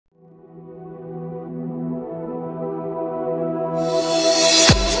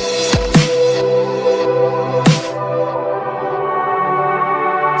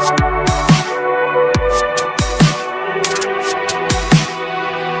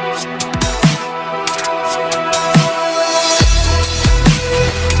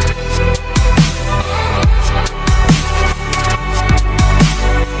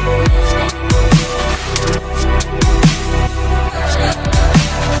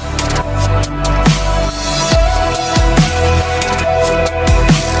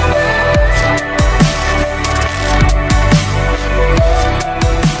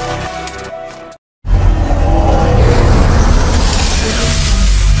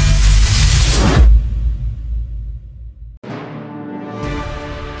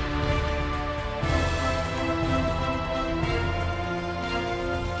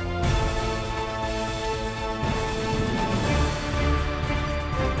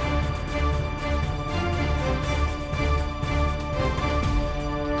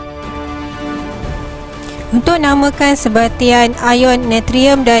Untuk namakan sebatian ion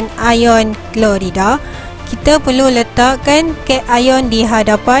natrium dan ion klorida, kita perlu letakkan cation di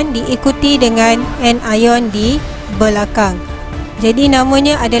hadapan diikuti dengan anion di belakang. Jadi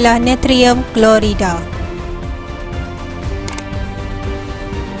namanya adalah natrium klorida.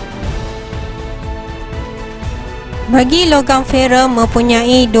 Bagi logam ferrum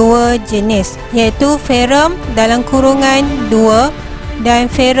mempunyai dua jenis, iaitu ferrum dalam kurungan 2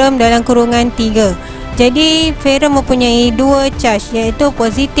 dan ferrum dalam kurungan 3. Jadi ferrum mempunyai dua charge, iaitu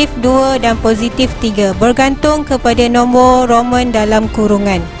positif 2 dan positif 3, bergantung kepada nombor Roman dalam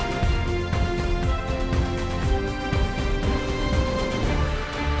kurungan.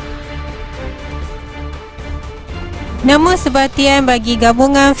 Nama sebatian bagi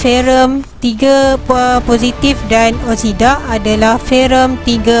gabungan ferrum 3 positif dan oksida adalah ferrum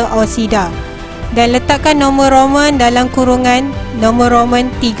 3 oksida, dan letakkan nombor Roman dalam kurungan nombor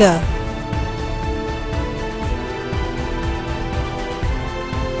Roman 3.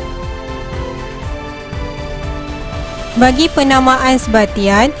 Bagi penamaan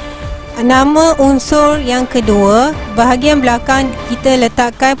sebatian, nama unsur yang kedua, bahagian belakang kita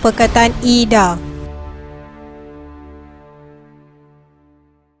letakkan perkataan ida.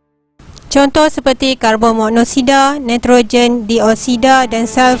 Contoh seperti karbon monoksida, nitrogen dioksida dan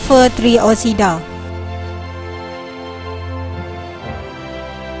sulfur trioksida.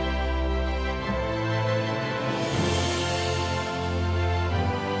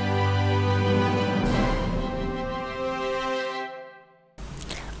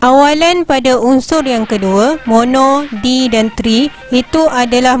 Awalan pada unsur yang kedua, mono, di dan tri, itu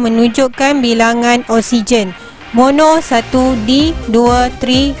adalah menunjukkan bilangan oksigen. Mono 1, di 2,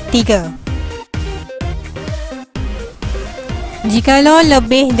 tri 3. Jikalau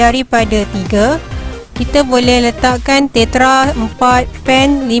lebih daripada 3, kita boleh letakkan tetra 4,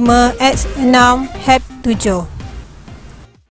 pen 5, X 6, hep 7.